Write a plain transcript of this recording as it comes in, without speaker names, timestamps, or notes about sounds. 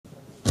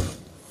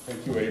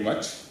Thank you very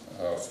much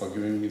for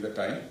giving me the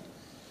time.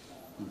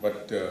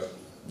 But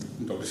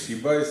Dr.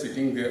 Shiba is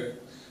sitting there,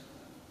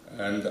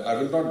 and I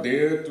will not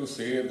dare to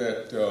say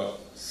that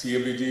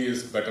CABG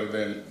is better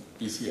than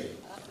PCI.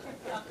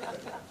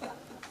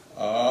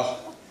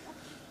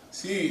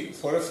 See,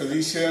 for a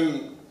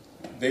physician,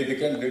 they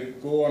can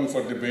go on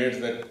for debates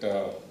that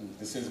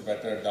this is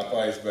better,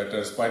 DAPA is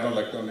better,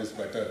 spironolactone is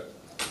better.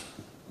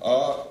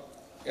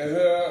 As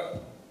a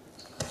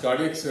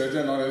cardiac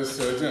surgeon or as a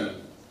surgeon,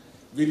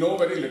 we know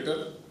very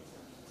little,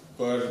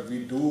 but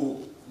we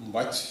do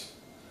much.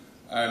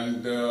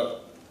 And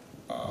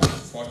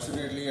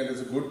fortunately, and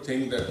it's a good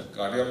thing that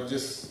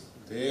cardiologists,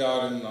 they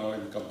are now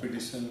in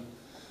competition.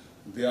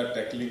 They are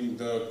tackling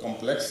the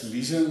complex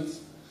lesions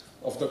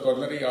of the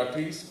coronary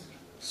arteries.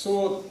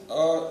 So,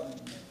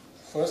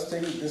 first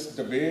thing, this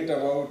debate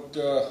about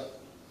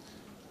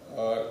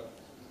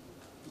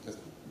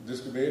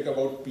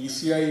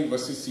PCI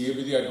versus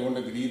CABG, I don't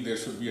agree there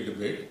should be a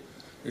debate.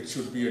 It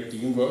should be a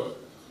teamwork.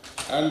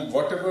 And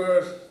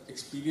whatever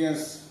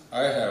experience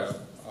I have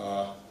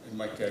in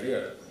my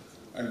career,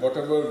 and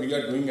whatever we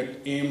are doing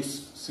at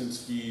AIIMS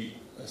since we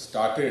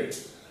started,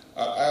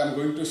 I am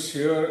going to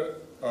share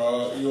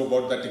you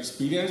about that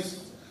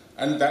experience,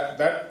 and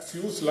that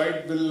few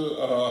slides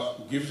will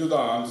give you the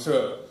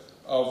answer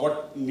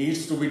what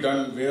needs to be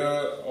done,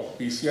 where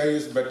PCI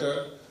is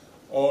better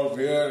or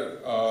where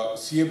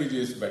CABG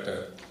is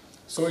better.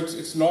 So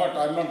it's not,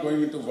 I'm not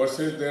going into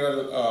verses. There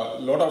are a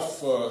lot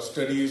of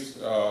studies,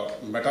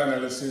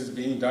 meta-analysis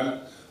being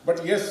done.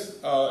 But yes,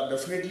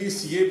 definitely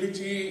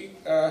CABG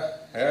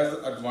has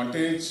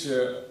advantage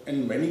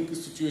in many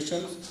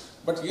situations.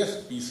 But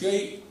yes,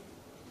 PCI,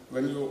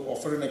 when you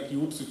offer an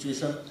acute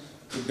situation,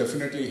 it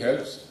definitely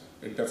helps.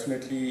 It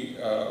definitely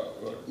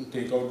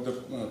take out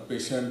the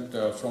patient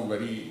from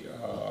very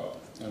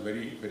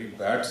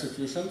bad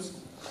situations.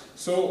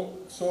 So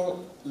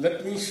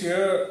let me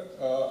share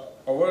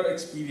our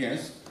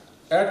experience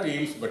at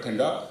AIIMS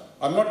Bathinda.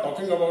 I'm not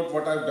talking about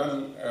what I've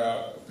done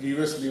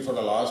previously for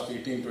the last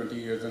 18-20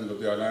 years in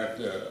Ludhiana at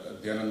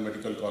Dhyanand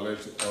Medical College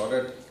or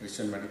at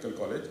Christian Medical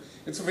College.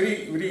 It's a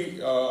very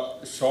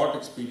short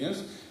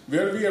experience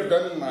where we have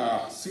done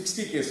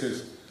 60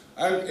 cases,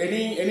 and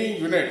any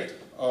unit,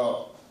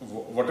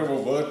 whatever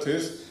worth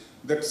is,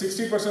 that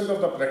 60%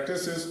 of the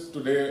practice is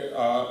today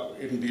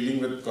in dealing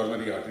with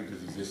coronary artery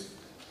diseases.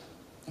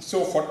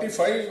 So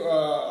 45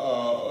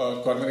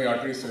 coronary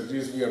artery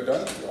surgeries we have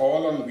done,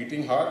 all on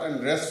beating heart,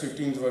 and rest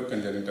 15 were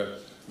congenital.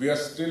 We are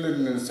still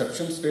in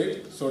inception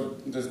stage, so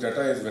this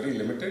data is very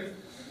limited.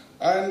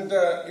 And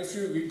if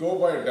we go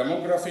by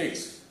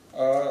demographics,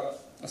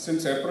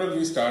 since April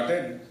we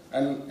started,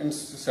 and in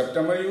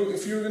September,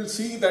 if you will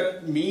see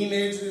that mean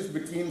age is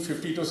between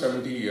 50 to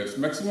 70 years.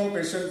 Maximum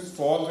patients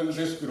fall in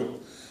this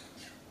group.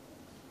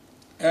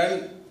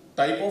 And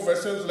type of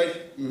vessels,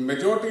 like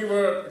majority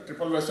were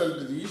triple vessel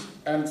disease,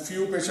 and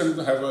few patients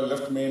have a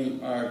left main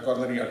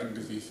coronary artery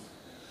disease.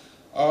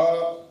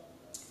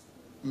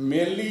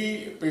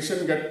 Mainly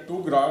patient get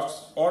 2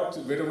 grafts, or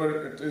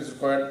wherever it is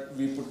required,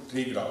 we put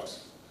 3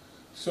 grafts.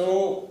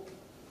 So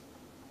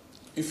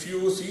if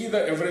you see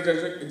the average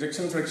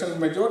ejection fraction,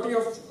 majority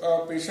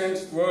of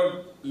patients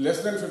were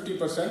less than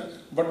 50%,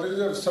 but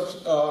there is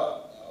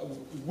a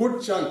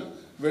good chunk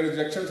where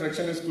ejection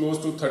fraction is close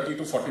to 30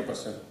 to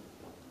 40%.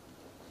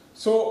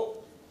 So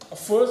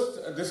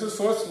this is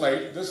first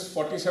slide. This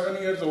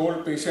 47 years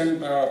old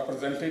patient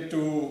presented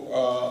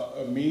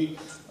to me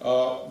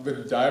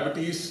with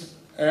diabetes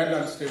and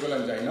unstable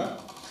angina.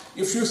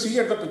 If you see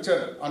at the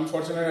picture,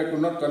 unfortunately I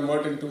could not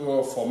convert into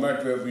a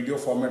format where video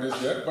format is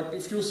there, but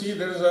if you see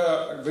there is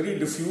a very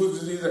diffuse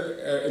disease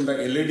in the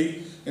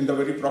LAD, in the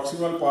very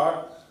proximal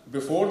part.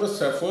 Before the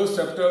first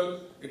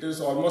septal, it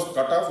is almost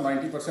cut off,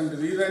 90%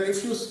 disease, and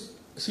if you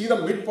see the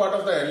mid part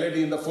of the LAD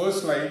in the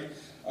first slide,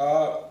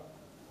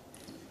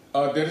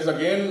 there is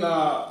again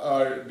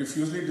a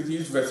diffusely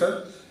diseased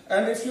vessel,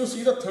 and if you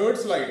see the third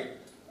slide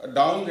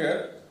down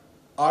there,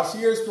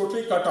 RCA is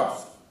totally cut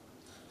off.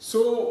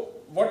 So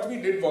what we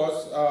did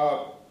was,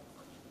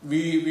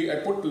 I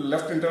put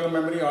left internal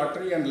memory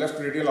artery and left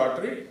radial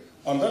artery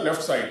on the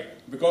left side,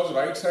 because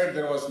right side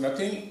there was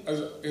nothing,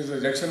 his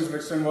ejection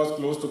fraction was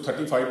close to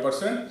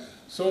 35%,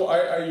 so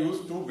I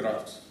used 2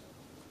 grafts.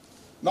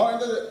 Now in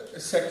the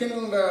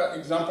second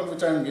example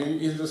which I am giving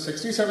is the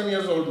 67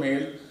 years old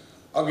male,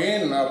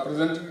 again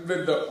presented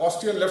with the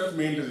ostial left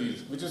main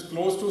disease, which is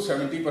close to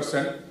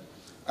 70%,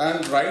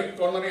 and right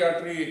coronary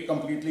artery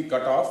completely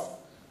cut off.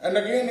 And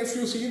again, if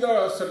you see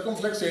the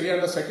circumflex area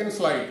in the second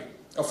slide,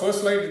 first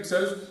slide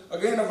itself,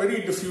 again a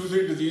very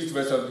diffusely diseased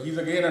vessel. He's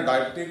again a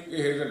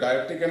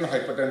diabetic, and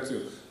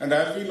hypertensive. And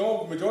as we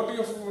know, majority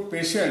of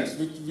patients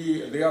which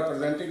they are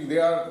presenting, they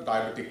are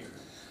diabetic.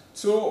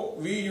 So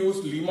we use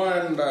Lima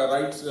and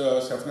right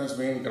saphenous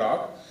vein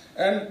graft.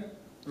 And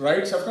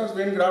right saphenous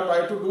vein graft, I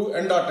have to do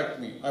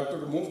endarterectomy. I have to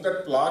remove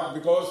that plaque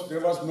because there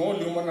was no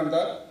lumen on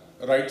the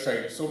right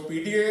side. So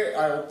PDA,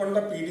 I opened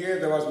the PDA,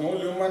 there was no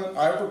lumen.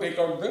 I have to take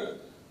out the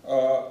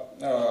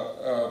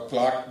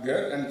plaque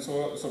there, and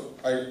so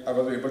I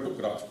was able to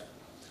graft.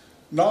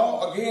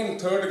 Now again,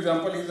 third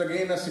example is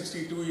again a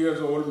 62 years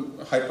old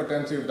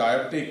hypertensive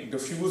diabetic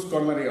diffuse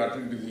coronary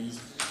artery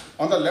disease.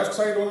 On the left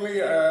side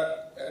only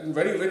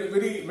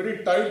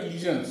very tight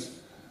lesions.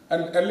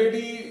 And LAD,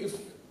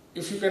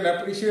 if you can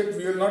appreciate,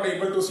 we are not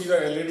able to see the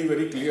LAD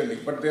very clearly,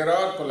 but there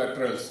are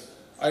collaterals.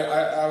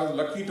 I was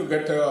lucky to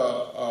get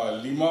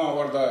a Lima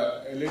over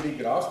the LAD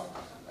graft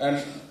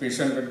and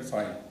patient went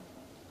fine.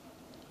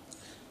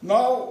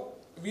 Now,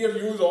 we have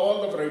used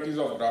all the varieties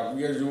of graft.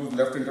 We have used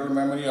left internal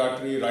mammary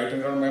artery, right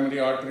internal mammary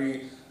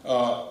artery,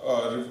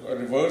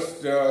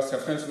 reversed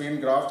saphenous vein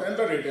graft, and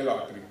the radial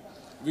artery.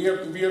 We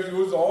have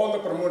used all the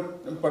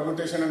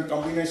permutation and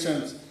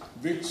combinations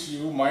which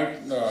you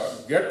might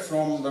get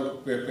from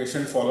the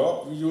patient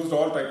follow-up. We used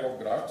all type of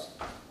grafts.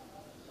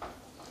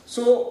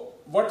 So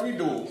what we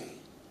do,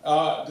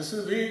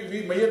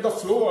 we measure the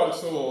flow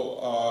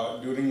also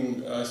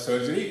during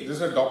surgery. This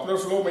is a Doppler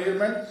flow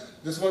measurement.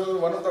 This was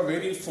one of the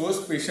very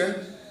first patient.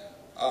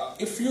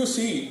 If you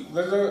see,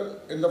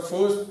 in the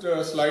first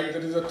slide,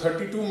 there is a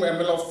 32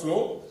 ml of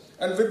flow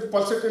and with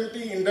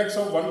pulsatility index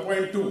of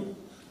 1.2.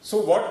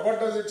 So what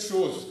does it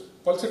shows?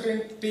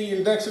 Pulsatility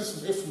index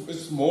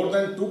is more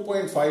than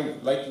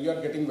 2.5, like we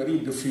are getting very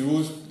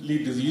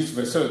diffusely diseased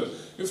vessel.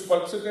 If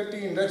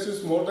pulsatility index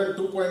is more than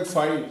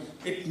 2.5,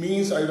 it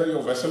means either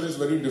your vessel is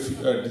very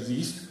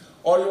diseased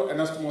or your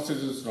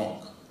anastomosis is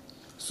wrong.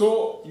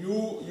 So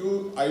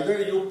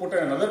either you put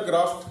another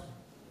graft.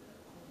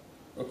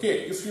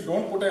 Okay, if you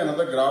don't put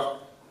another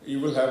graft, you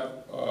will have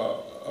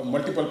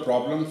multiple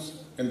problems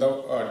in the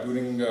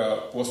during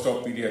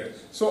post-op period.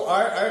 So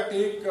I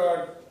take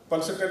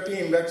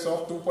pulsatility index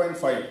of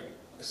 2.5.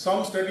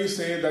 Some studies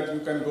say that you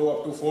can go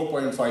up to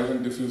 4.5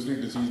 in diffusely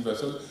diseased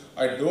vessel.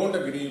 I don't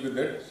agree with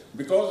it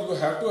because you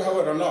have to have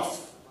a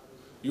runoff.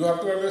 You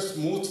have to have a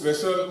smooth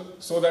vessel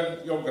so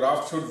that your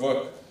graft should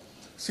work.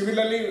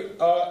 Similarly,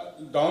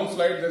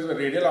 downslide there is a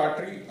radial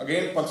artery,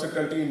 again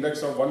pulsatility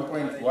index of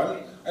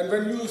 1.1. And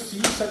when you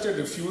see such a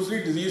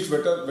diffusely diseased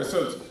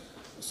vessels,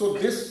 so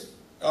this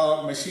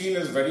machine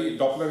is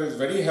Doppler is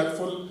very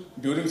helpful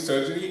during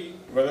surgery,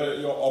 whether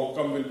your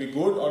outcome will be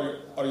good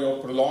or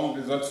your prolonged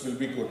results will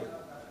be good.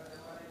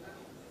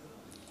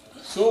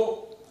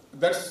 So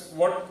that's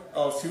what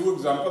a few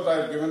examples I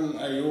have given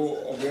you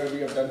where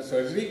we have done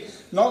surgery.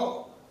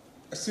 Now,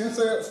 since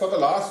for the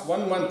last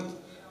 1 month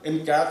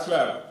in cath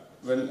lab,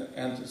 when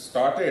it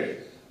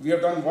started, we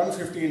have done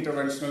 150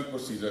 interventional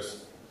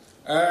procedures.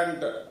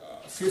 And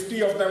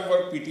 50 of them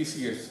were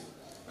PTCAs.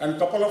 And a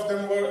couple of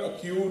them were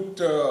acute,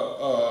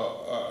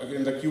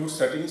 in the acute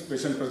settings,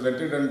 patient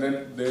presented and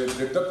then they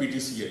did the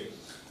PTCA.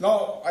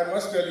 Now, I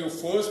must tell you,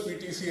 first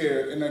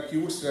PTCA in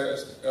acute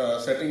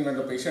setting when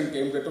the patient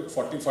came, they took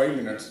 45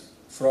 minutes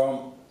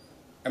from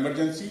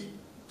emergency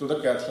to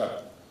the cath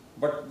lab.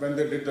 But when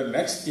they did the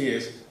next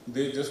case,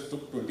 they just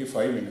took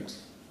 25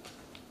 minutes.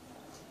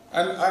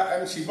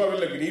 And Shiva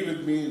will agree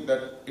with me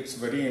that it's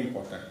very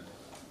important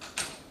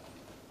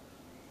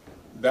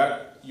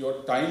that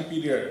your time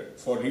period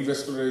for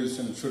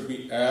revascularization should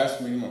be as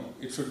minimum.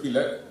 It should be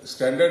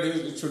standard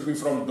is it should be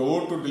from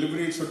door to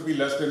delivery, it should be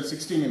less than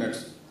 60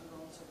 minutes.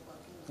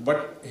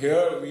 But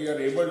here we are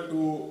able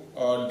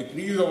to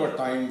decrease our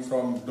time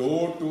from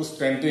door to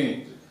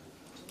stenting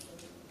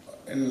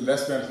in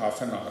less than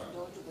half an hour.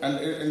 And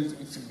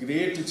it's a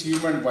great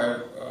achievement by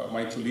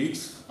my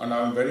colleagues, and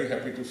I'm very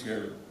happy to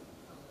share it.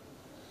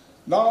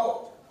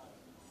 Now,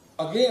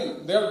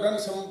 again, they have done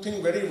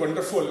something very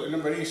wonderful in a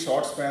very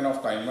short span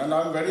of time, and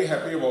I'm very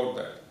happy about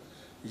that.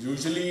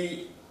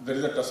 Usually, there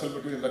is a tussle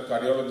between the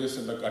cardiologist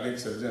and the cardiac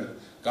surgeon.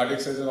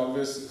 Cardiac surgeon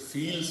always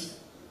feels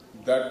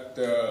that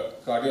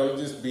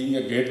cardiologist being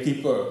a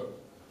gatekeeper.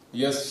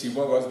 Yes,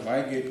 Shiva was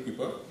my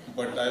gatekeeper,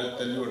 but I'll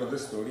tell you another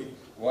story,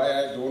 why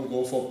I don't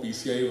go for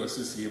PCI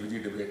versus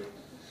CABG debate.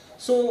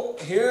 So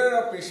here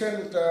a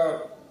patient,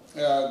 a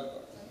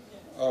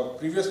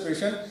previous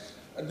patient,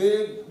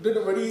 they did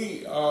a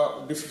very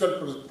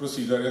difficult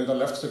procedure in the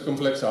left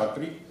circumflex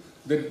artery.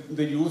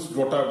 They used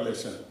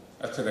rotablation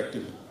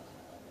atherectomy.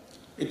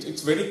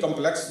 It's very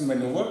complex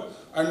maneuver,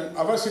 and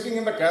I was sitting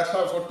in the cath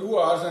lab for 2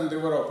 hours and they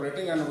were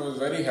operating, and I was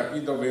very happy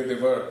the way they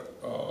were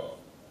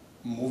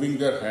moving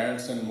their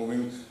hands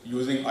and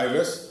using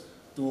aegis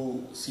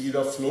to see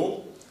the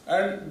flow.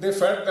 And they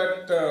felt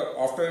that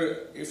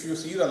if you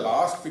see the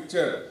last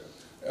picture,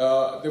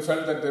 they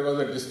felt that there was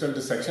a distal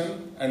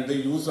dissection and they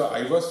used the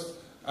aegis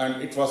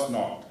and it was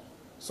not.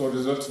 So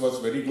results was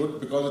very good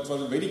because it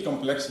was a very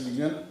complex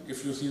lesion.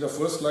 If you see the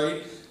first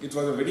slide, it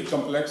was a very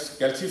complex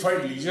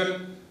calcified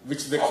lesion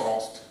which they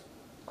crossed.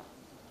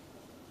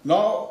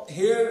 Now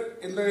here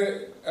in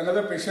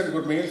another patient,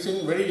 Gurmail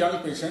Singh, very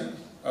young patient,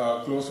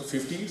 close to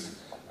 50s,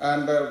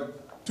 and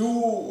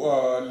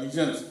 2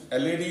 lesions,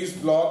 LAD is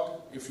blocked.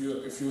 If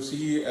you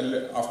see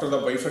after the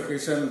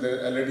bifurcation,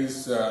 the LAD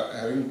is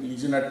having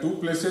lesion at 2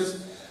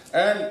 places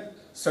and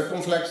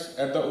circumflex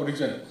at the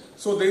origin.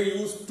 So they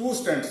use 2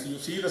 stents. You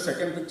see the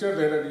second picture,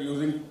 they are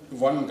using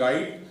 1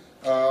 guide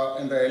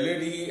in the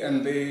LAD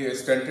and they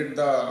stented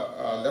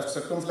the left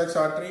circumflex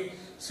artery.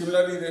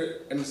 Similarly,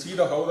 and see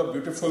how the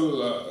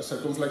beautiful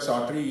circumflex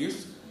artery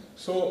is.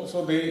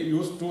 So they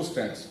used 2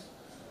 stents.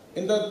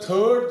 In the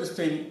third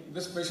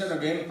this patient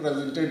again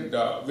presented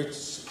which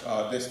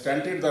they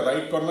stented the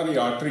right coronary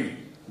artery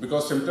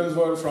because symptoms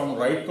were from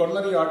right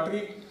coronary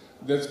artery.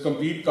 There's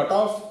complete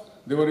cutoff.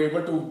 They were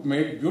able to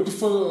make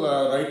beautiful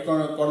right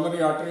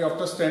coronary artery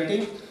after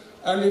stenting.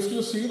 And if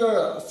you see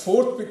the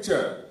fourth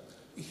picture,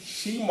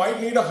 she might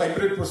need a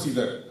hybrid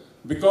procedure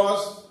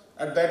because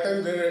at that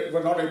time they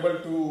were not able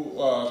to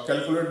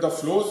calculate the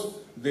flows.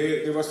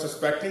 They were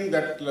suspecting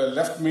that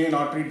left main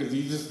artery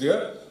disease is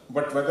there,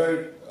 but whether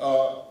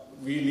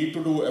we need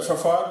to do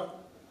FFR,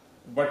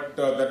 but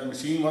that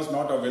machine was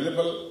not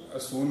available.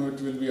 Soon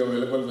it will be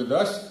available with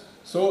us.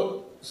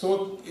 So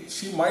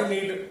she might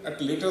need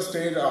at later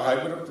stage a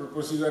hybrid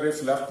procedure.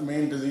 If left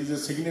main disease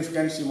is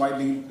significant, she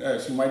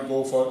might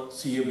go for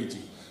CABG.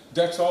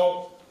 That's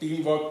how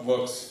teamwork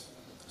works.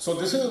 So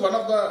this is one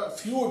of the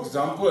few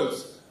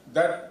examples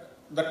that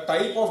the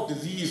type of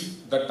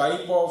disease, the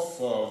type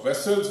of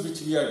vessels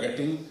which we are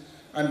getting,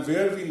 and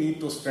where we need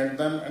to stent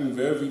them and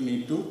where we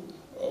need to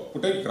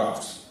put in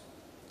grafts.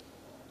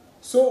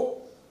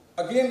 So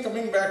again,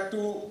 coming back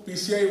to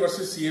PCI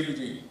versus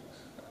CABG,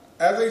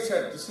 as I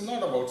said, this is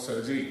not about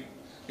surgery.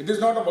 It is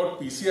not about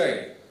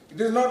PCI.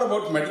 It is not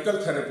about medical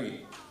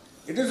therapy.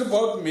 It is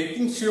about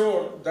making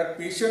sure that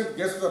patient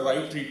gets the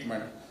right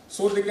treatment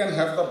so they can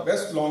have the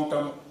best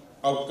long-term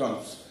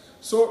outcomes.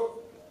 So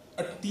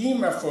a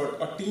team effort,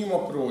 a team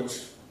approach,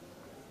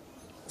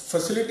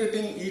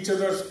 facilitating each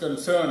other's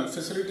concern,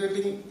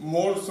 facilitating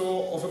more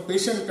so of a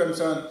patient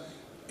concern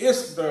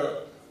is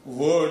the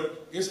word,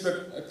 is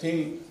the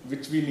thing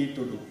which we need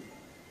to do.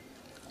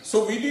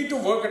 So we need to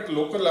work at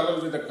local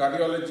level with the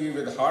cardiology,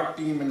 with the heart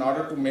team in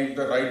order to make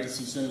the right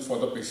decision for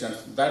the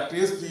patients. That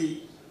is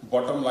the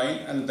bottom line,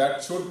 and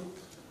that should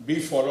be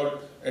followed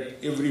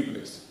at every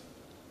place.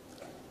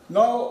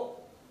 Now,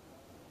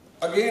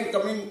 again,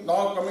 coming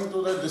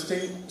to the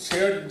distinct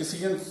shared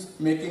decisions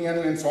making and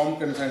informed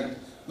consent.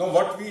 Now,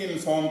 what we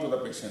inform to the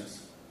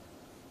patients?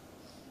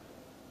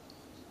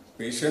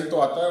 Patient तो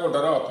आता है, वो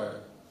डरा होता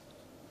है.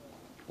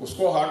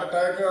 उसको heart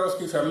attack है और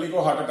उसकी फैमिली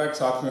को हार्ट अटैक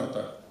साथ में होता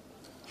है.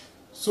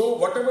 So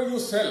whatever you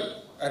sell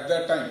at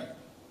that time,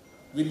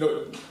 we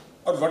know,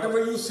 or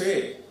whatever you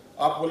say,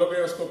 आप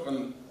बोलोगे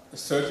उसको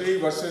surgery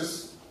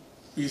versus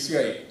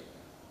PCI.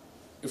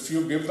 If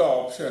you give the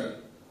option,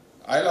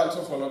 I'll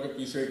also follow के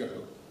PCI कर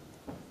दो.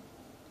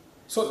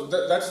 So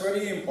that's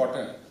very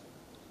important.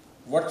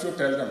 What you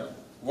tell them,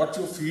 what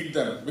you feed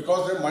them,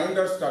 because their mind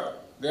are stuck.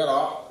 They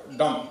are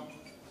dumb.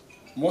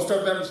 Most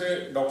of them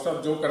say, Doctor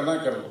साहब जो करना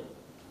है कर लो.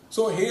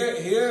 So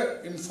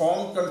here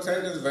informed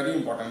consent is very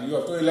important. You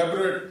have to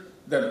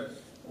elaborate them.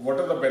 What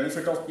are the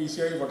benefit of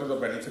PCI? What are the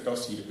benefit of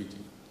CABG?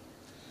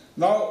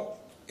 Now,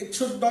 it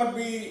should not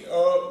be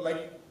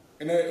like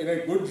in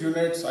a good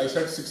units. I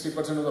said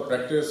 60% of the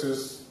practice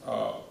is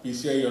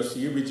PCI or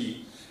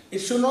CABG. It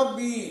should not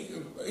be.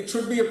 It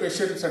should be a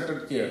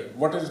patient-centered care.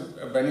 What is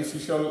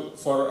beneficial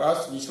for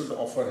us, we should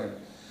offer him,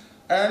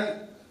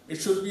 and it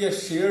should be a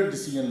shared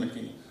decision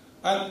making.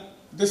 And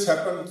this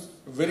happens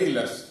very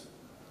less.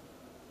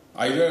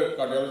 Either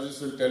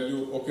cardiologist will tell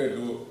you, okay,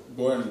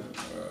 go and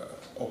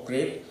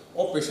operate,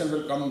 or patient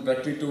will come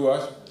directly to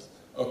us,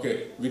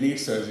 okay, we need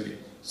surgery.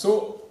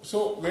 So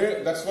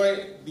that's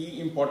why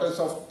the importance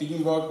of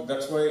teamwork,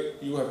 that's why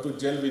you have to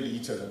gel with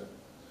each other.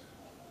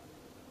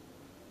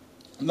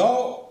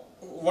 Now,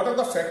 what are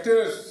the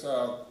factors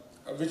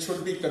which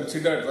should be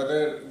considered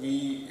whether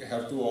we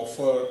have to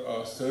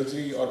offer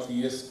surgery or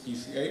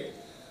PCI?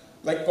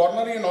 Like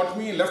coronary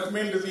anatomy, left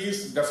main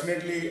disease,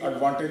 definitely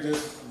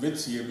advantages with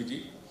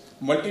CABG.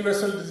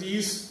 Multivessel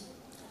disease,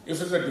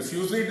 if it's a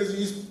diffusely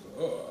disease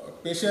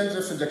patients,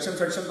 if ejection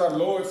fractions are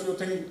low, if you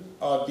think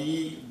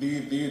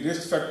the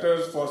risk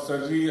factors for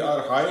surgery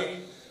are high,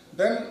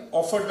 then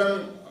offer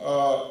them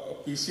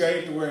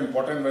PCI to an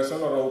important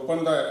vessel or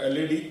open the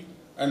LAD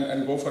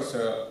and go for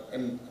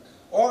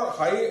or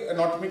high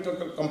anatomical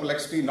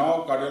complexity.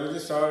 Now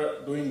cardiologists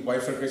are doing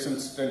bifurcation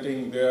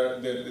stenting.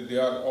 They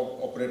are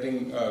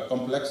operating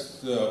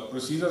complex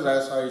procedures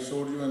as I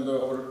showed you in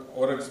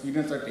our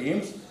experience at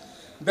AIIMS.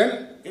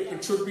 Then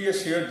it should be a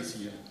shared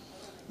decision.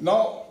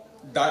 Now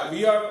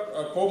we are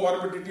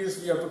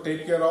comorbidities we have to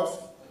take care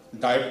of.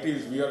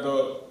 Diabetes, we are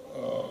the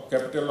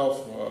capital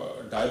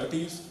of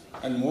diabetes,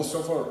 and most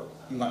of our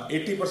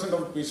 80%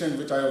 of patients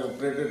which I have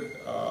operated,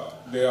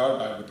 they are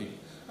diabetic.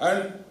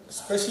 And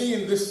especially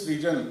in this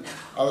region,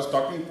 I was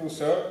talking to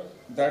sir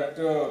that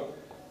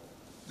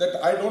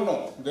I don't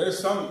know. There is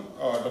some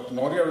Dr.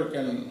 Noria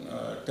can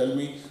tell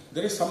me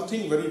there is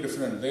something very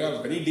different. They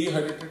are very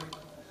dehydrated.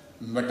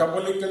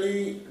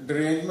 Metabolically,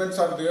 derangements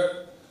are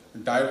there.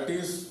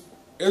 Diabetes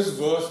is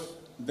worse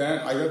than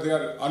either they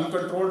are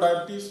uncontrolled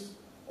diabetes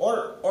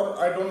or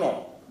I don't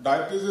know.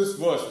 Diabetes is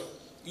worse.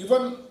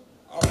 Even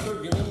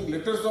after giving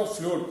liters of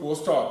fluid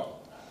post-op,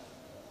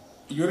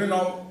 urine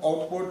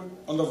output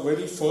on the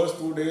very first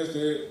 2 days,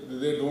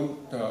 they don't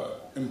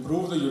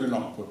improve the urine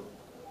output.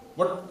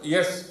 But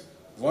yes,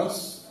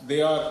 once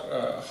they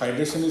are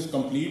hydration is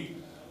complete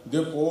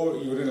they pour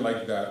urine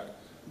like that.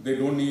 They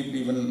don't need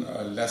even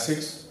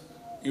Lasix.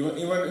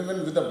 Even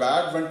with the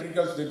bad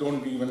ventricles, they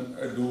don't even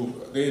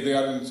they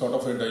are in sort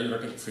of a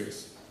diuretic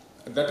phase.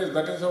 That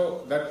is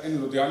how, that in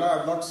Ludhiana I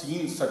have not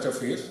seen such a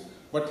phase,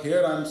 but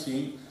here I am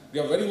seeing they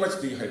are very much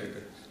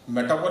dehydrated.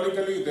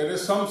 Metabolically, there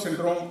is some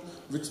syndrome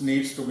which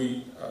needs to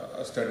be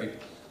studied.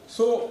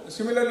 So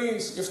similarly,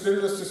 if there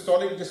is a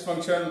systolic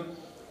dysfunction,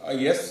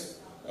 yes,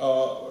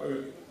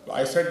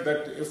 I said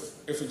that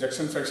if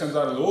ejection fractions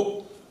are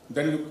low,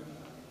 then you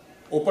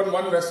open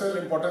one vessel,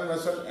 important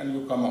vessel, and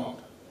you come out.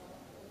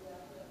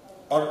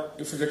 Or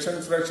if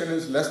ejection fraction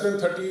is less than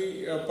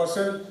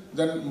 30%,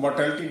 then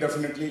mortality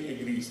definitely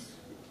agrees.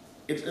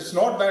 It's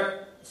not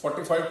that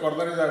 45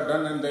 coronaries I have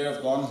done and they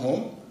have gone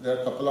home. There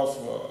are a couple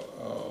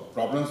of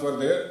problems were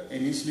there.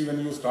 Initially, when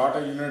you start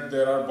a unit,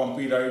 there are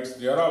bumpy rides,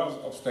 there are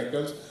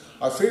obstacles.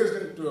 I faced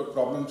into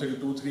problems in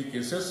 2-3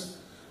 cases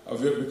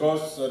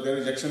because their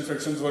ejection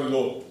fractions were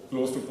low,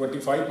 close to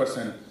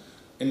 25%.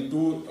 In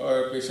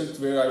 2 patients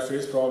where I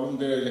faced problem,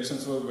 their ejection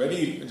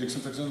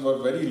fractions were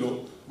very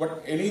low.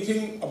 But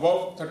anything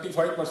above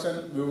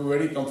 35%, we were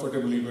very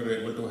comfortably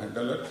able to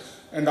handle it.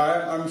 And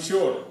I'm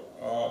sure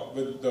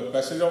with the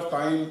passage of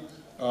time,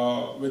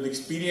 with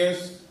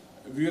experience,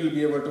 we will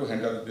be able to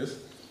handle this.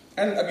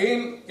 And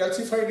again,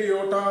 calcified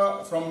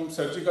aorta, from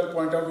surgical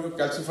point of view,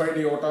 calcified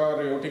aorta,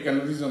 aortic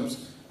aneurysms,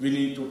 we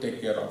need to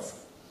take care of.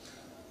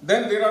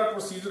 Then there are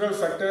procedural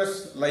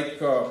factors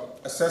like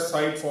access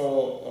site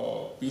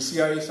for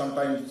PCI.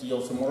 Sometimes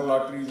your femoral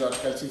arteries are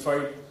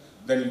calcified,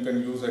 then you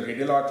can use a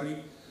radial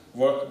artery.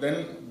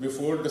 Then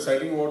before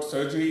deciding about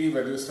surgery,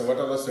 what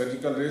are the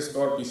surgical risk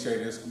or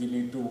PCI risk, we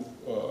need to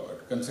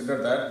consider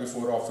that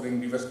before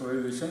offering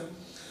revascularization.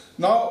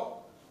 Now,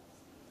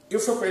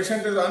 if a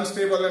patient is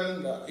unstable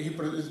and he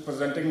is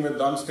presenting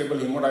with unstable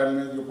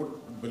hemodynamics, you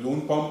put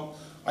balloon pump.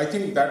 I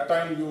think that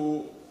time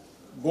you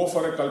go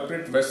for a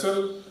culprit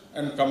vessel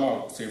and come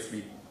out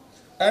safely.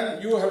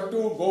 And you have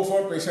to go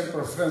for patient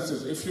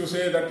preferences. If you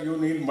say that you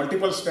need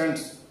multiple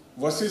stents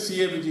versus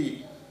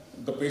CABG,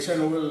 the patient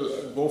who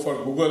will go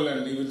for Google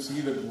and he will see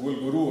the Google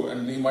guru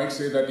and he might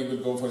say that he will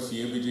go for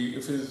CABG.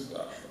 If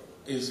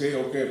he say,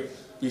 okay,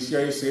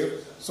 PCI is safe,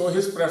 so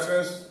his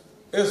preference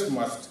is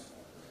must.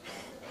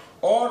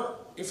 Or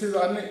if his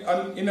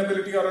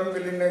inability or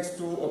unwillingness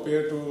to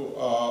adhere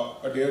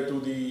to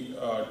the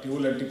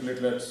dual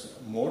antiplatelets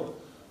mode,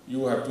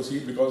 you have to see,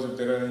 because if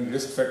there are any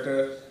risk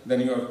factor, then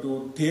you have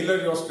to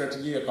tailor your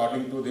strategy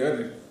according to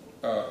their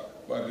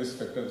risk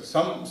factor.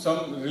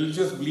 Some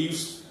religious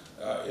beliefs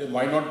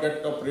might not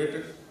get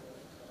operated.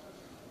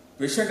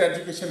 Patient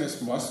education is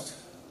must.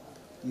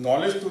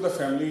 Knowledge to the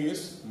family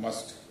is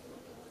must.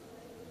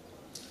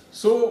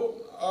 So,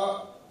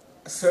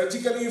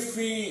 surgically, if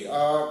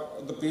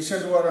the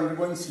patient who are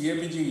undergoing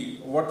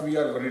CABG, what we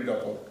are worried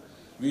about?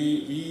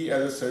 We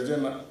as a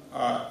surgeon,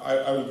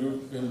 I will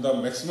give him the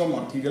maximum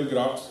arterial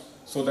grafts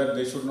so that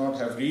they should not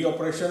have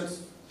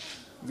re-operations.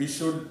 We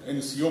should, in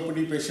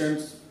COPD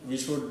patients, we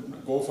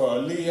should go for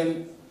early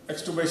and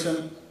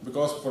extubation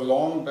because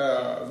prolonged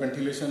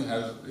ventilation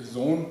has its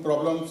own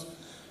problems.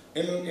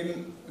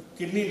 In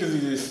kidney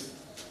diseases,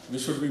 we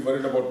should be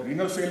worried about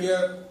renal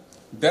failure,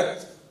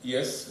 death,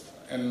 yes,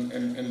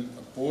 and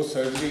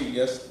post-surgery,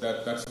 yes,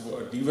 that's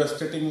a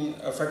devastating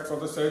effect for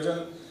the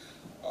surgeon,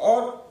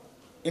 or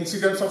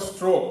incidence of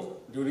stroke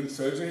during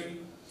surgery,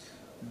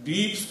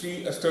 deep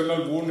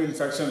external wound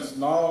infections.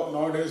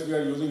 Nowadays we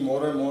are using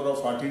more and more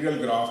of arterial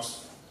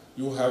grafts.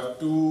 You have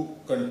to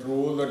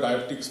control the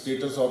diabetic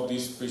status of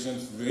these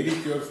patients very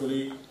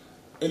carefully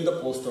in the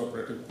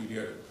post-operative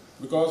period,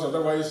 because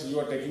otherwise you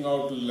are taking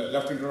out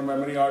left internal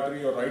mammary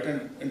artery or right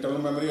internal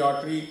mammary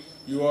artery,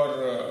 you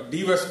are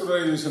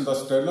devascularizing the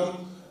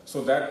sternum,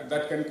 so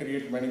that can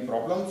create many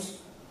problems,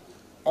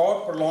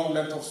 or prolonged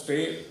length of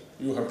stay,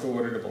 you have to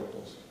worry about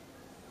those.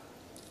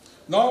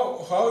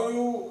 Now, how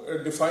you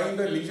define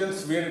the lesion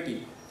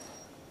severity?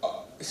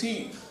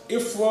 Simple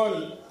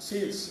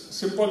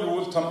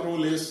rule, thumb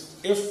rule is,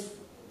 if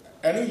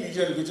any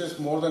lesion which is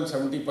more than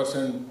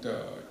 70%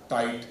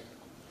 tight,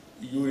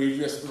 you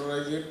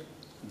revascularize it,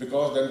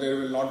 because then there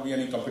will not be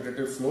any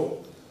competitive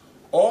flow,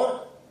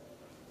 or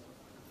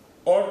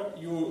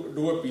you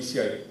do a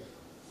PCI.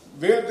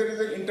 Where there is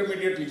an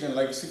intermediate lesion,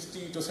 like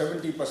 60 to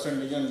 70%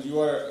 lesion,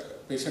 your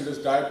patient is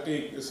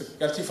diabetic, it's a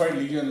calcified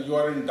lesion, you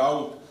are in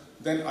doubt,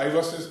 then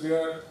IVUS is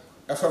there,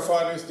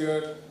 FFR is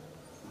there.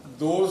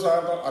 Those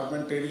are the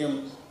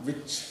armamentarium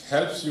which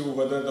helps you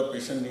whether the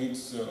patient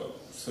needs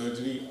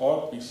surgery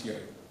or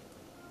PCI.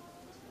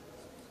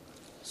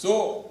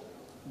 So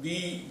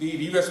the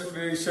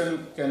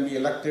revascularization can be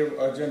elective,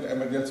 urgent,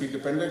 emergency,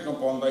 depending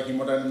upon the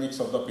hemodynamics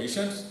of the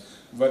patients.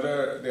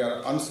 Whether they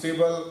are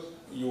unstable,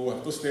 you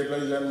have to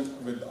stabilize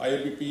them with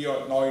IABP,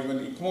 or now even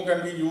ECMO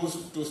can be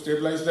used to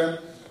stabilize them,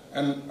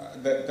 and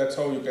that's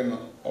how you can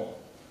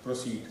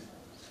proceed.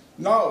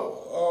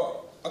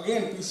 Now,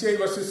 again, PCI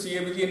versus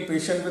CABG in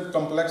patient with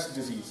complex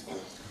disease.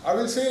 I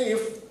will say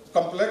if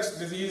complex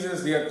disease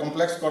is there,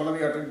 complex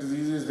coronary artery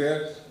disease is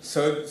there,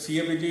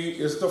 CABG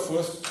is the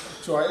first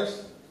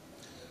choice.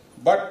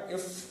 But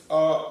if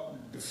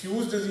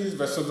diffuse disease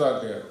vessels are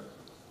there,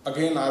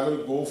 again I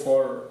will go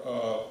for,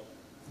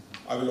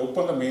 I will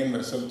open the main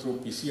vessel through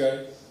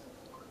PCI,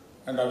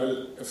 and I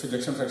will, if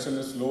ejection fraction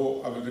is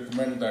low, I will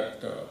recommend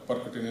that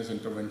percutaneous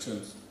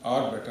interventions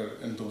are better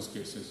in those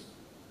cases.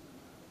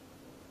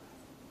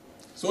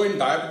 So in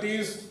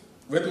diabetes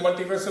with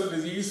multivessel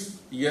disease,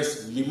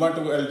 yes, Lima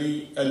to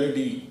LAD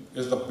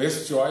is the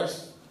best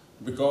choice,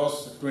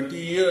 because 20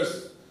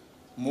 years,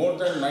 more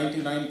than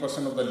 99%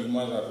 of the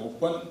limas are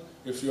open.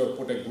 If you have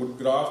put a good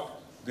graft,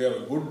 they have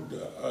a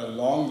good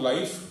long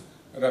life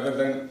rather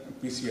than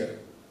PCI.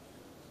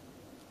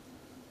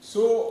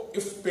 So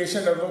if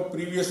patient has no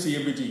previous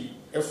CABG,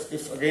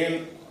 if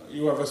again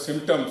you have a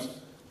symptoms,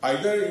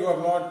 either you have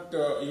not,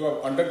 you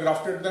have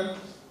undergrafted them,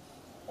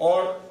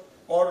 or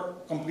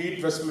complete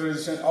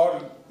vascularization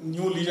or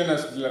new lesion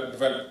has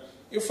developed.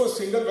 If a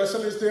single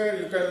vessel is there,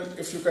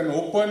 if you can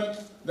open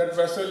that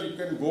vessel, you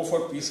can go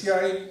for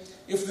PCI.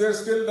 If they are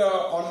still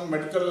on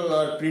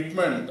medical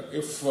treatment,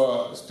 if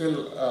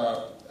still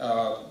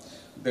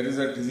there is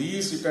a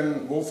disease, you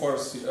can go for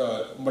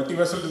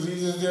multivessel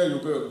disease is there, you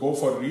can go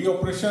for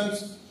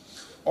reoperations.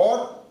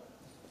 Or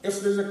if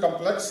there is a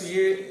complex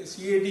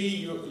CAD,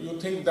 you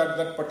think that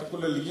that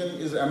particular lesion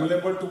is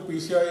amenable to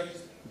PCI,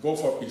 go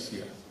for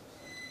PCI.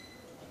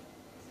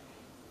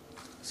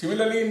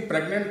 Similarly, in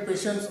pregnant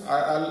patients,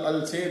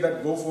 I'll say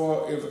that go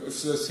for, if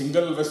it's a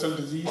single vessel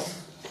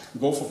disease,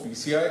 go for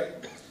PCI.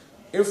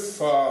 If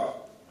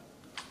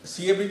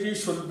CABG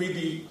should be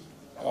the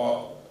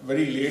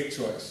very late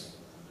choice.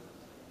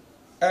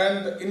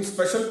 And in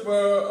special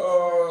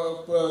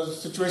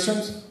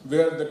situations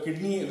where the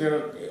kidney, there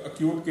are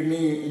acute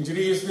kidney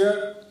injury is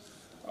there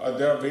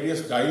are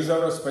various dyes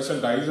special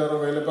dyes are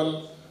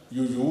available.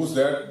 You use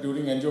that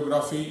during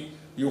angiography.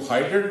 You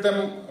hydrate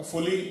them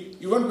fully.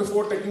 Even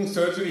before taking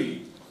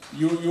surgery,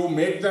 you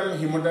make them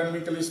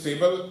hemodynamically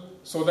stable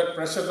so that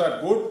pressures are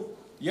good.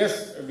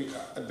 Yes,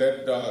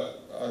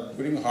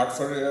 during heart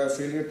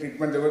failure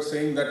treatment, they were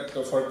saying that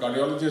for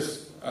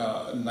cardiologists,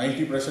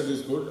 90 pressure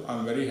is good.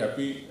 I'm very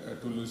happy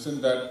to listen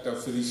that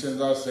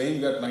physicians are saying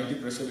that 90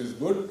 pressure is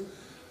good.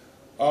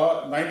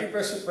 90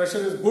 pressure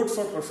is good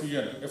for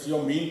perfusion. If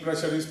your mean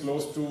pressure is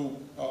close to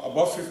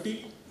above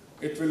 50,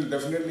 it will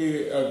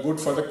definitely good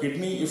for the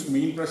kidney. If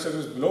mean pressure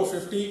is below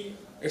 50,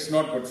 it's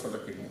not good for the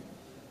kidney.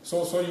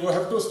 So you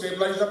have to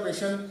stabilize the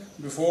patient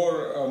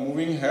before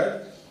moving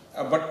ahead.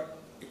 But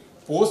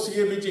post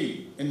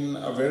CABG, in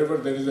wherever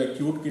there is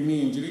acute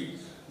kidney injury,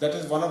 that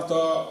is one of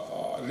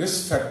the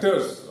risk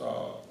factors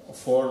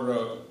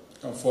for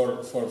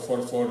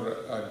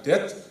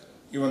death.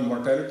 Even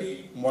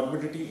mortality,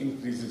 morbidity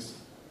increases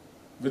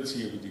with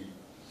CABG.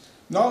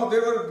 Now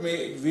there were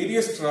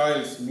various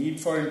trials need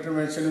for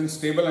intervention in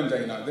stable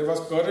angina. There was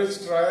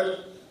Courage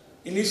trial.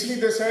 Initially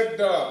they said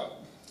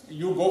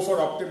you go for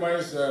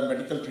optimized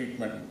medical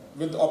treatment.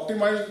 With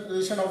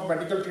optimization of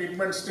medical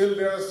treatment, still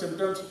there are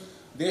symptoms.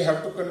 They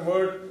have to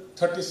convert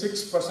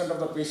 36% of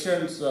the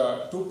patients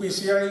to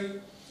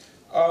PCI.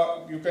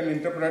 You can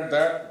interpret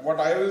that. What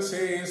I will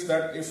say is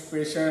that if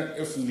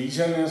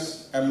lesion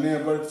is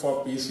amenable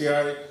for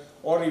PCI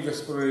or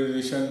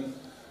revascularization,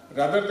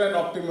 rather than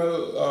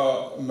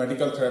optimal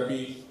medical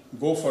therapy,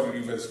 go for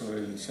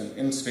revascularization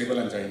in stable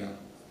angina.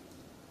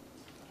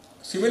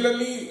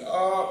 Similarly,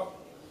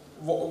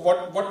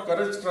 what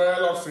Courage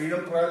trial or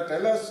Freedom trial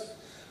tell us,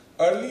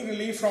 early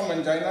relief from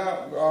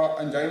angina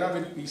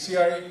with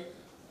PCI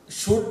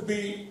should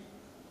be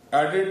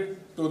added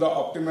to the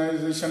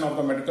optimization of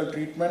the medical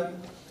treatment.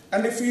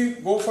 And if we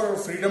go for a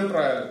Freedom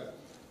trial,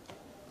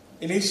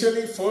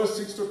 initially first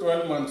 6 to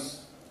 12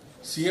 months,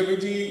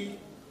 CABG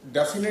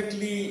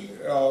definitely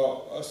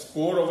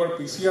score over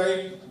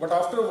PCI, but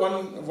after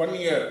one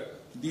year,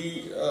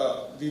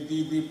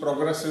 the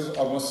progress is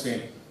almost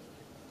same.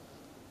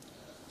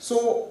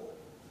 So,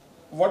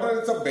 what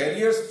are the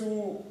barriers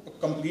to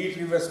complete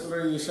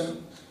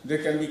revascularization? There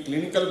can be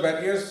clinical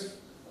barriers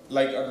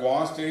like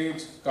advanced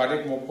age,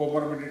 cardiac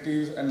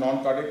comorbidities, and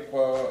non-cardiac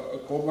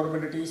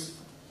comorbidities.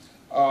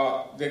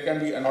 There can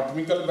be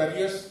anatomical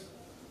barriers,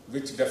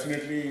 which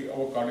definitely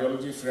our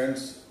cardiology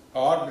friends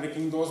are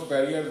breaking those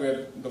barriers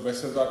where the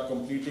vessels are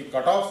completely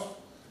cut off.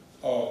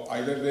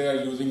 Either they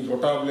are using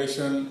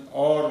rotablation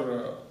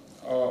or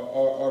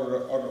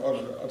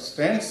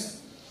stents.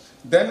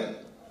 Then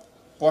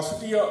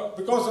paucity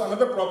because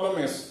another problem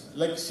is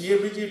like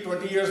CABG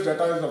 20 years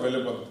data is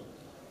available,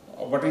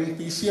 but in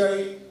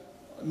PCI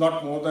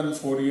not more than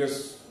 4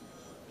 years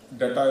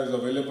data is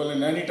available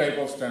in any type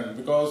of stent,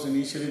 because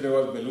initially there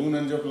was balloon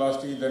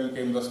angioplasty, then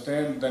came the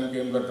stent, then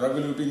came the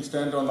drug-eluting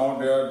stent, or now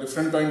there are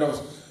different kind of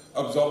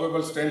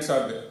absorbable stents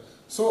are there.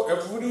 So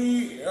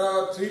every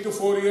 3 to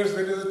 4 years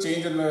there is a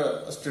change in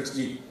the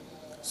strategy.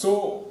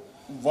 So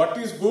what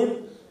is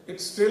good?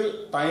 It's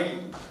still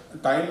time.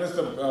 Time is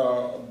the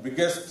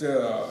biggest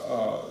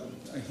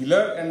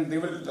healer, and they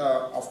will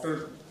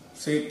after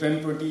say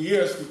 10-20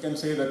 years we can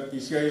say that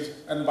PCI is,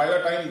 and by the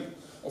time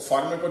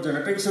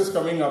pharmacogenetics is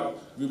coming up,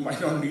 we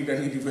might not need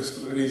any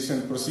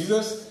revascularization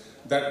procedures.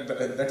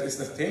 That is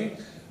the thing.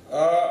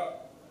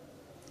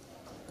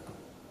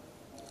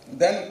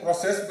 Then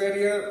process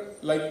barrier,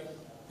 like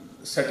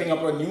setting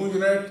up a new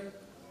unit,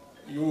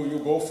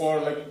 you go for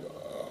like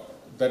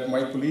that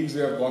my colleagues,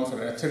 they have gone for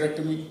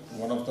atherectomy,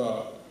 one of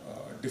the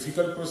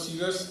difficult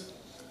procedures.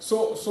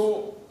 So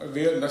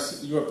where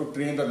you have to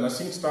train the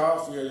nursing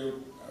staff, where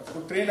you have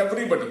to train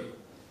everybody.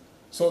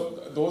 So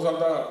those are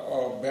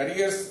the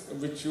barriers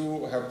which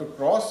you have to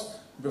cross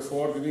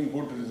before giving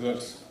good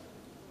results.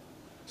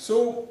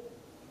 So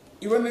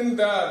even in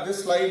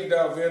this slide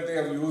where they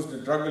have used the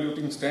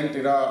drug-eluting stent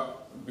era,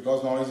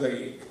 because now is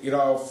the era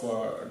of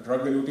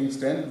drug-eluting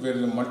stent where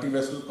the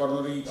multivessel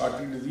coronary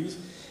artery disease.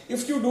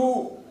 If you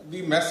do,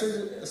 the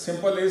message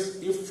simple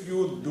is, if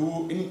you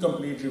do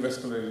incomplete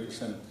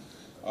revascularization,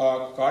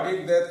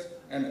 cardiac death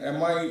and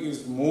MI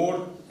is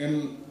more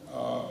in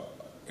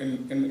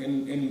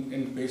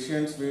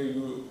patients where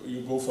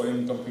you go for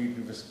incomplete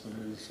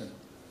revascularization.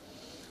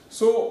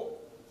 So,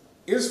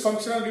 is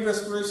functional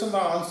revascularization the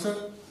answer?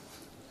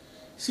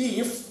 See,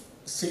 if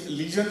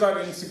lesions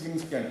are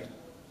insignificant,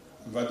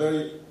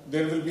 whether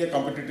there will be a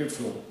competitive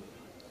flow,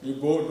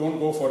 don't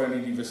go for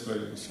any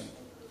revascularization.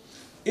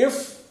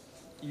 If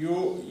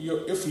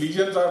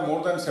lesions are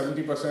more than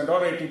 70%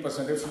 or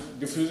 80%, if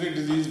diffusely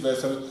diseased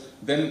vessel,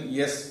 then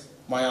yes,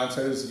 my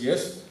answer is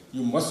yes,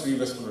 you must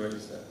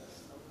revascularize that.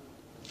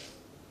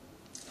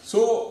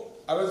 So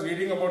I was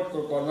reading about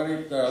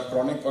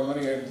chronic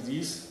coronary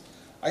disease.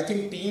 I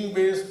think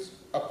team-based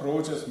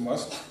approach is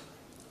must.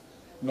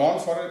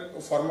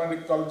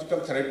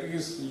 Non-pharmacological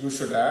therapies you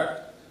should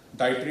add,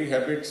 dietary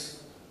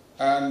habits,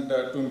 and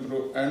to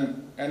improve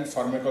and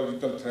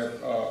pharmacological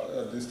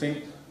this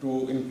thing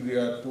to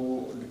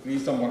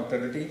decrease the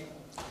mortality.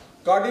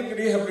 Cardiac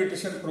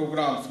rehabilitation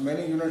programs,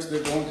 many units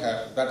they don't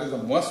have. That is a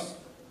must.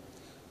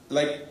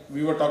 Like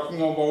we were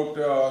talking about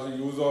the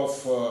use of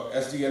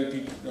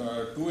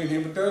SGLT2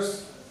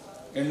 inhibitors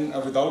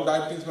without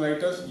diabetes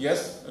mellitus.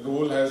 Yes,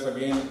 role has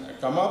again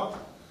come up.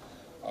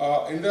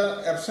 In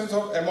the absence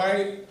of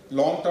MI,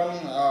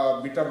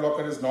 long-term beta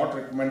blocker is not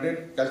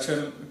recommended.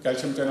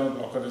 Calcium channel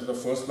blocker is the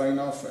first line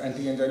of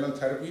anti-anginal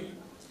therapy.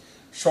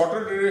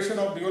 Shorter duration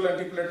of dual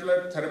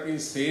antiplatelet therapy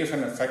is safe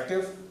and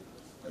effective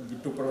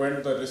to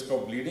prevent the risk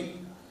of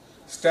bleeding.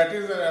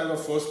 Statins as a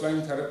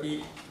first-line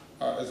therapy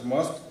is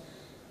must.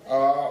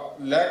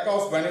 Lack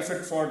of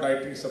benefit for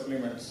dietary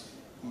supplements.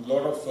 A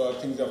lot of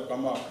things have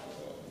come up.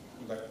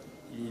 Like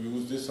you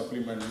use this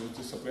supplement,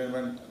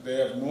 they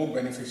have no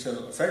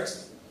beneficial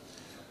effects.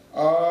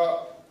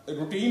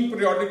 Routine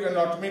periodic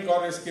anatomic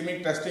or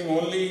ischemic testing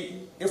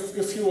only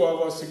if you have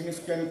a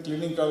significant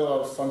clinical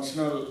or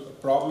functional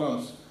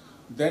problems,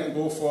 then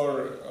go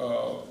for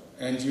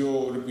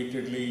angio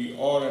repeatedly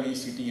or an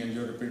ECT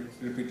angio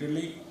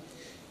repeatedly.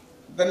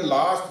 Then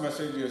last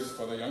message is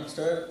for the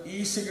youngster,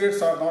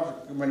 e-cigarettes are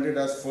not recommended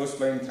as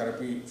first-line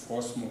therapy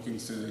for smoking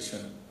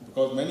cessation,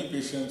 because many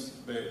patients,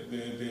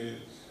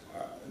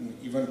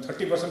 even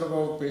 30% of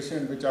our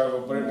patients which are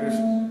operators,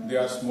 they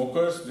are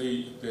smokers, they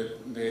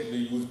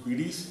use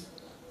BDs,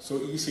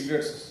 so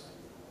e-cigarettes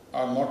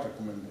are not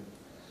recommended.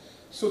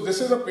 So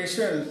this is a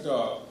patient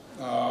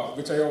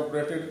which I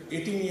operated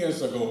 18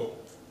 years ago.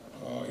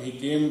 He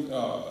came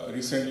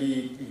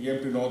recently, he came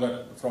to know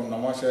that from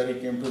Namashahar, he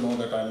came to know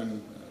that I'm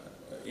in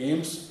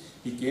AIIMS.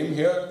 He came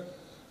here.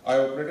 I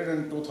operated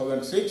in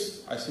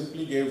 2006. I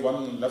simply gave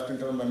one left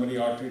internal memory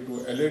artery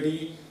to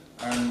LAD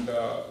and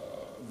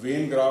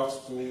vein grafts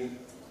to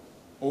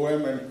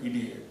OM and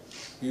PDA.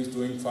 He is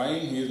doing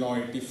fine. He is now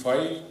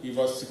 85. He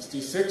was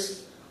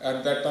 66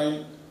 at that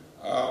time.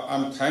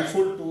 I'm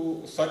thankful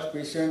to such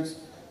patients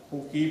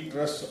who keep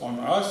trust on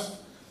us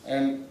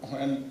and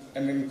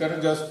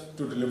encourage us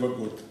to deliver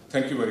good.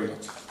 Thank you very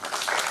much.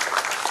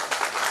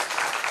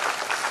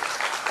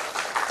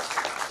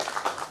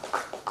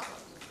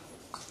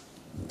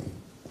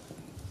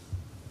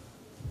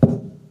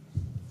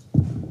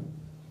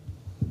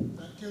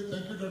 Thank you,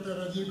 Dr.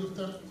 Rajiv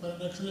Gupta, for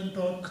an excellent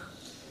talk.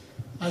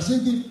 I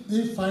think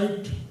the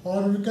fight,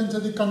 or we can say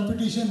the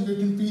competition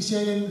between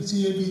PCI and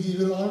CABG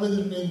will always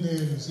remain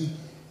there, you see.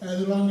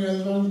 As long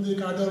as the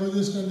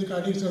cardiologist and the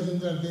cardiac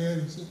surgeons are there,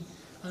 you see.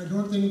 I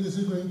don't think this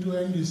is going to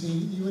end, you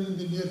see, even in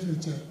the near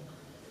future.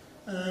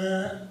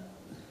 I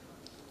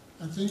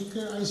think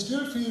I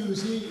still feel, you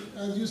see,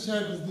 as you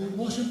said, the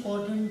most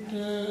important,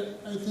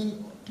 I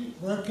think,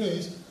 work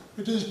is,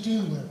 it is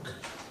teamwork.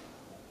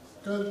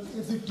 Because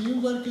if the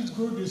teamwork is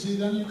good, you see,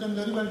 then you can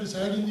very well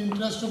decide in the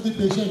interest of the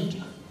patient.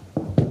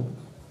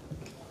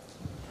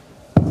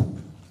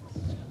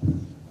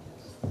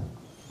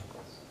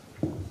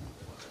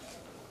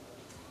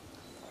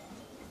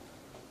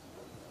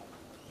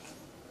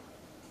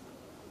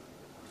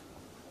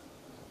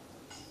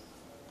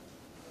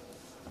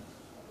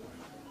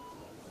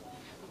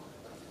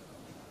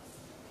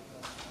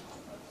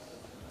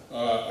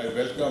 I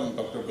welcome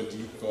Dr.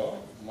 Rajiv Kaur.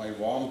 My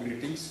warm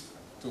greetings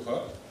to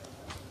her.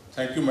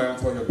 Thank you, ma'am,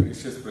 for your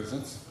gracious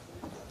presence.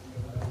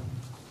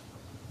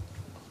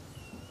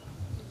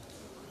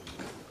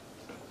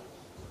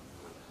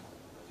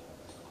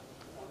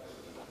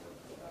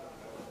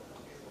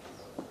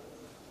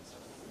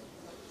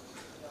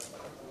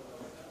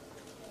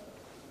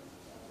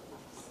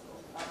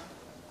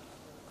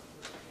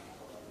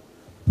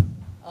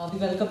 We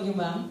welcome you,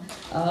 ma'am.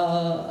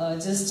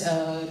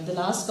 The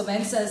last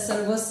comments, as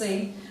sir was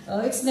saying,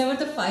 it's never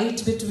the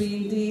fight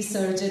between the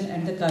surgeon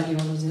and the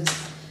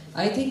cardiologist.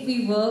 I think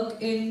we work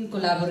in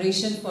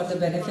collaboration for the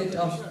benefit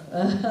of...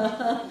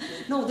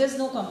 no, there's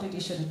no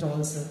competition at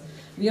all, sir.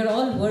 We are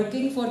all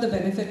working for the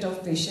benefit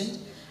of patient.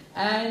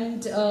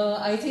 And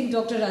I think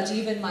Dr.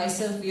 Rajiv and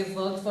myself, we have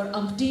worked for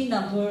umpteen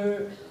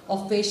number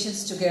of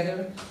patients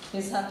together.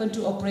 He's happened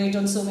to operate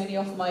on so many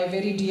of my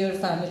very dear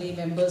family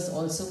members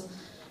also.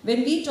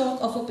 When we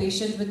talk of a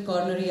patient with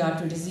coronary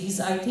artery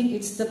disease, I think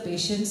it's the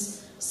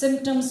patient's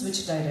symptoms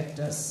which direct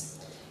us.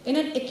 In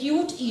an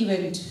acute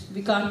event,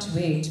 we can't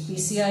wait.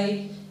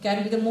 PCI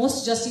can be the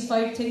most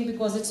justified thing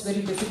because it's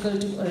very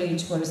difficult to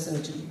arrange for a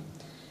surgery.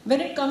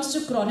 When it comes to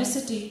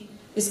chronicity,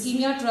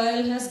 ischemia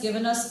trial has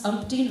given us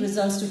umpteen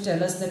results to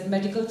tell us that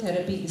medical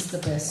therapy is the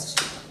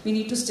best. We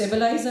need to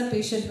stabilize our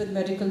patient with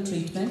medical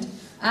treatment,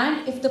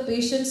 and if the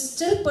patient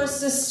still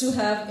persists to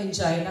have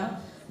angina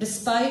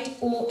despite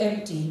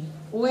OMT,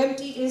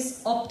 OMT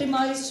is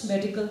optimized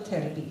medical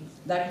therapy.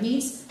 That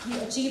means we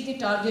achieve the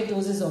target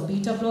doses of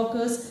beta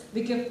blockers,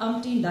 we give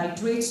umpteen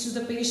nitrates to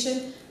the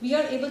patient, we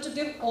are able to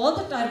give all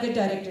the target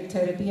directed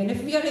therapy, and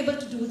if we are able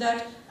to do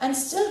that and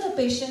still the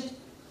patient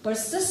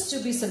persists to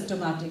be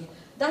symptomatic,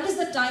 that is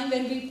the time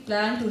when we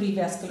plan to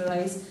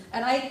revascularize,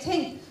 and I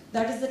think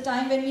that is the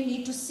time when we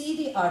need to see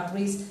the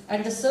arteries,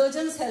 and the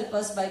surgeons help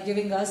us by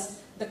giving us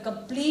the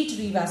complete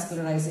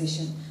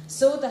revascularization.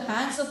 So the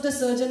hands of the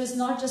surgeon is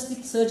not just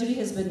the surgery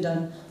has been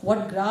done,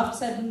 what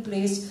grafts have been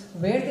placed,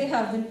 where they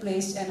have been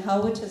placed, and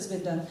how it has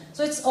been done.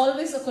 So it's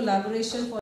always a collaboration for